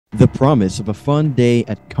The promise of a fun day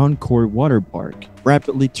at Concord Waterpark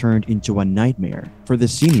rapidly turned into a nightmare for the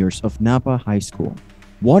seniors of Napa High School.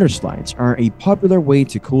 Water slides are a popular way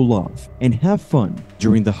to cool off and have fun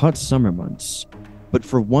during the hot summer months. But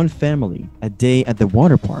for one family, a day at the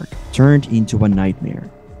water park turned into a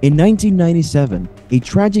nightmare. In 1997, a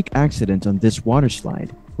tragic accident on this water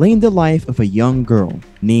slide claimed the life of a young girl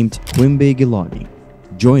named Quimby Ghilotti.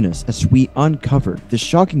 Join us as we uncover the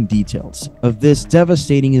shocking details of this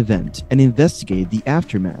devastating event and investigate the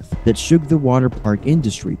aftermath that shook the water park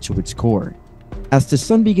industry to its core. As the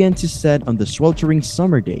sun began to set on the sweltering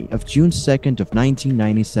summer day of June 2nd of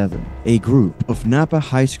 1997, a group of Napa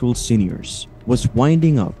High School seniors was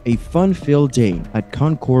winding up a fun-filled day at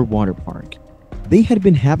Concord Waterpark. They had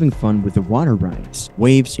been having fun with the water rides,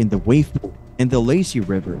 waves in the wave pool, and the lazy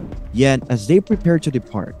river. Yet, as they prepared to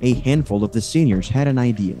depart, a handful of the seniors had an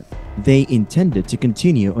idea. They intended to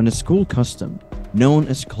continue on a school custom known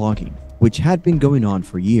as clogging, which had been going on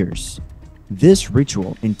for years. This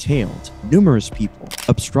ritual entailed numerous people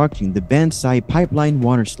obstructing the Banzai pipeline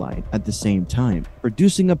water slide at the same time,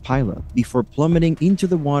 producing a pileup before plummeting into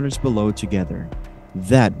the waters below together.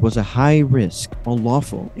 That was a high-risk,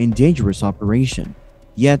 unlawful, and dangerous operation.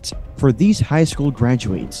 Yet, for these high school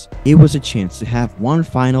graduates, it was a chance to have one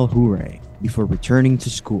final hooray before returning to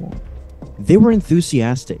school. They were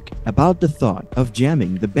enthusiastic about the thought of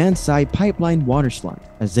jamming the Banzai pipeline water slide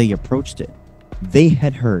as they approached it. They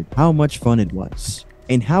had heard how much fun it was,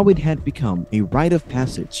 and how it had become a rite of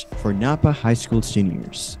passage for Napa High School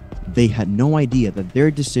seniors. They had no idea that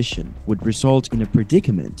their decision would result in a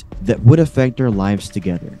predicament that would affect their lives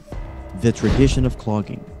together. The tradition of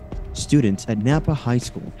clogging. Students at Napa High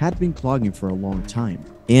School had been clogging for a long time,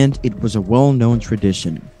 and it was a well-known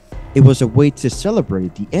tradition. It was a way to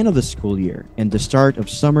celebrate the end of the school year and the start of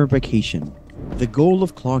summer vacation. The goal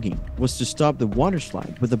of clogging was to stop the water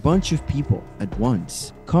slide with a bunch of people at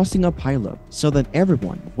once, causing a pileup so that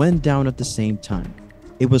everyone went down at the same time.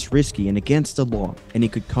 It was risky and against the law, and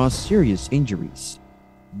it could cause serious injuries.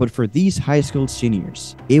 But for these high school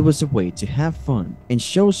seniors, it was a way to have fun and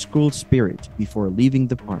show school spirit before leaving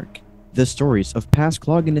the park. The stories of past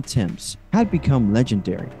clogging attempts had become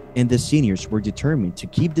legendary, and the seniors were determined to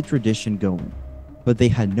keep the tradition going. But they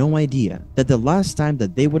had no idea that the last time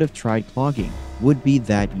that they would have tried clogging would be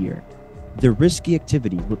that year. The risky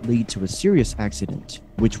activity would lead to a serious accident,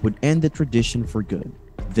 which would end the tradition for good.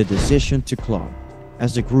 The decision to clog.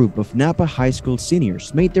 As a group of Napa High School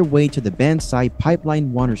seniors made their way to the Banzai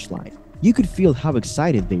pipeline water slide, you could feel how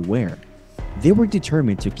excited they were. They were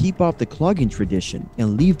determined to keep up the clogging tradition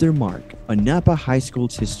and leave their mark on Napa High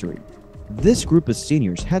School's history. This group of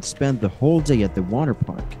seniors had spent the whole day at the water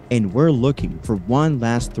park and were looking for one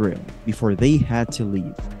last thrill before they had to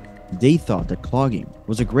leave. They thought that clogging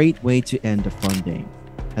was a great way to end a fun day.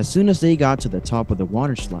 As soon as they got to the top of the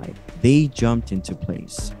water slide, they jumped into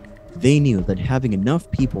place. They knew that having enough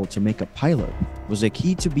people to make a pileup was a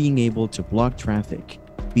key to being able to block traffic.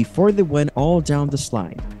 Before they went all down the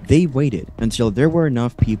slide, they waited until there were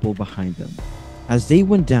enough people behind them. As they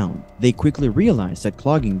went down, they quickly realized that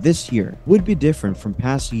clogging this year would be different from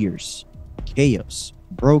past years. Chaos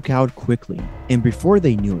broke out quickly, and before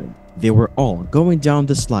they knew it, they were all going down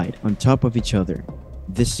the slide on top of each other.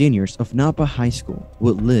 The seniors of Napa High School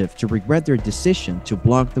would live to regret their decision to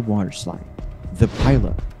block the water slide. The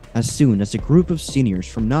pileup. As soon as a group of seniors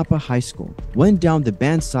from Napa High School went down the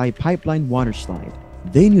Banzai pipeline water slide,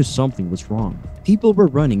 they knew something was wrong. People were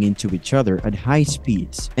running into each other at high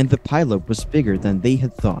speeds, and the pileup was bigger than they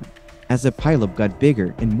had thought. As the pileup got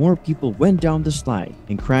bigger and more people went down the slide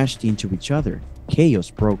and crashed into each other,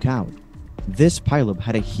 chaos broke out. This pileup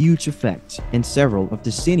had a huge effect, and several of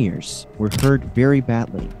the seniors were hurt very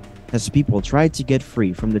badly. As people tried to get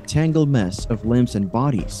free from the tangled mess of limbs and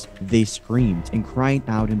bodies, they screamed and cried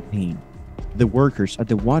out in pain. The workers at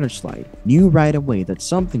the water slide knew right away that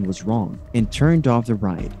something was wrong and turned off the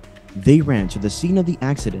ride. They ran to the scene of the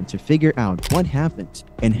accident to figure out what happened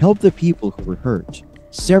and help the people who were hurt.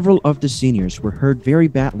 Several of the seniors were hurt very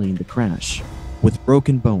badly in the crash, with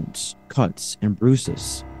broken bones, cuts, and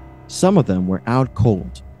bruises. Some of them were out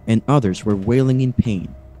cold, and others were wailing in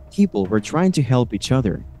pain. People were trying to help each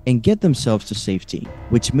other and get themselves to safety,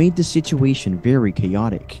 which made the situation very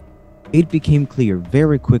chaotic. It became clear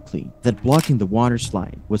very quickly that blocking the water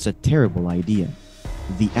slide was a terrible idea.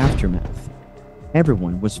 The aftermath.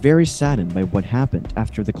 Everyone was very saddened by what happened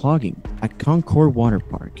after the clogging at Concord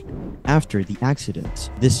Waterpark. After the accident,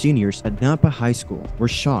 the seniors at Napa High School were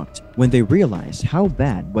shocked when they realized how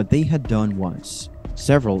bad what they had done was.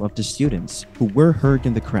 Several of the students who were hurt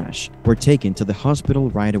in the crash were taken to the hospital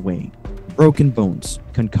right away. Broken bones,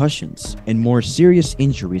 concussions, and more serious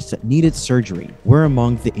injuries that needed surgery were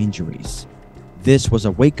among the injuries. This was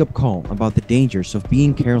a wake-up call about the dangers of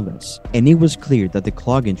being careless, and it was clear that the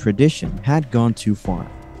clogging tradition had gone too far.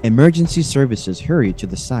 Emergency services hurried to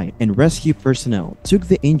the site, and rescue personnel took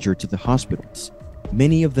the injured to the hospitals,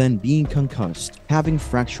 many of them being concussed, having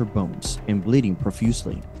fractured bones, and bleeding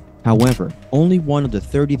profusely. However, only one of the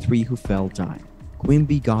 33 who fell died.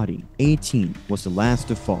 Quimby Ghilotti, 18, was the last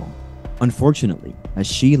to fall. Unfortunately, as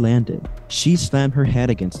she landed, she slammed her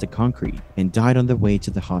head against the concrete and died on the way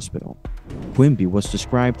to the hospital. Quimby was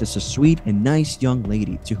described as a sweet and nice young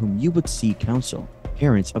lady to whom you would seek counsel.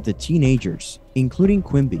 Parents of the teenagers, including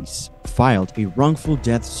Quimby's, filed a wrongful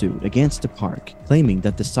death suit against the park, claiming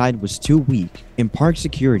that the site was too weak and park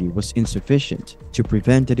security was insufficient to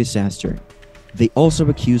prevent the disaster. They also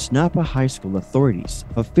accused Napa High School authorities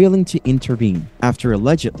of failing to intervene after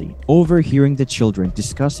allegedly overhearing the children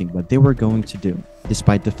discussing what they were going to do,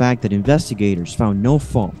 despite the fact that investigators found no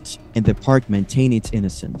fault and the park maintained its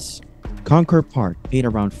innocence. Concord Park paid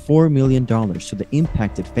around $4 million to the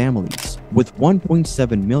impacted families, with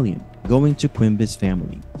 $1.7 million going to Quimby's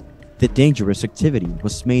family. The dangerous activity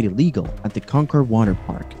was made illegal at the Concord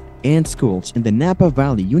Waterpark, and schools in the Napa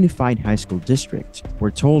Valley Unified High School District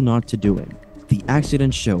were told not to do it. The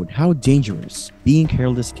accident showed how dangerous being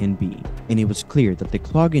careless can be, and it was clear that the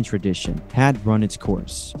clogging tradition had run its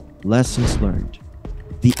course. Lessons learned.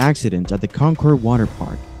 The accident at the Concord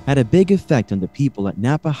Waterpark had a big effect on the people at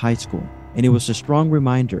Napa High School, and it was a strong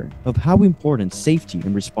reminder of how important safety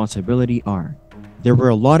and responsibility are. There were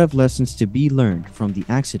a lot of lessons to be learned from the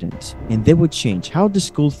accident, and they would change how the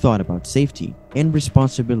school thought about safety and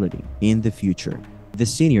responsibility in the future. The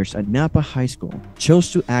seniors at Napa High School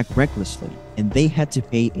chose to act recklessly, and they had to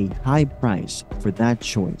pay a high price for that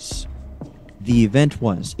choice. The event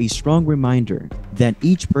was a strong reminder that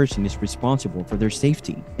each person is responsible for their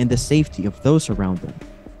safety and the safety of those around them.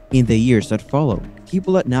 In the years that followed,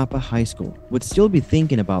 people at Napa High School would still be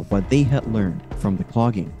thinking about what they had learned from the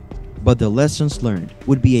clogging. But the lessons learned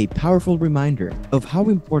would be a powerful reminder of how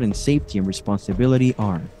important safety and responsibility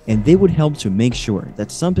are, and they would help to make sure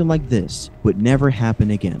that something like this would never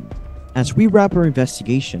happen again. As we wrap our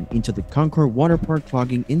investigation into the Concord Waterpark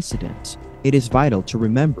clogging incident, it is vital to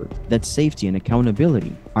remember that safety and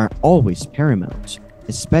accountability are always paramount,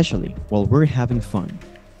 especially while we're having fun.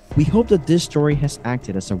 We hope that this story has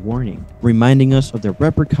acted as a warning, reminding us of the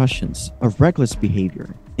repercussions of reckless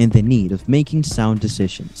behavior and the need of making sound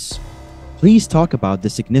decisions. Please talk about the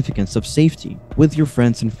significance of safety with your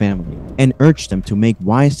friends and family and urge them to make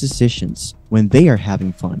wise decisions when they are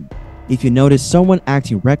having fun. If you notice someone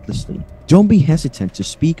acting recklessly, don't be hesitant to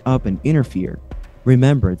speak up and interfere.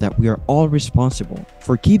 Remember that we are all responsible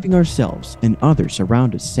for keeping ourselves and others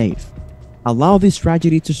around us safe. Allow this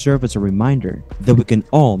tragedy to serve as a reminder that we can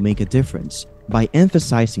all make a difference by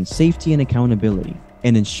emphasizing safety and accountability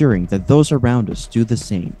and ensuring that those around us do the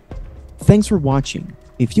same. Thanks for watching.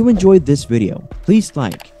 If you enjoyed this video, please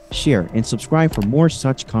like, share, and subscribe for more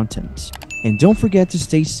such content. And don't forget to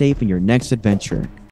stay safe in your next adventure.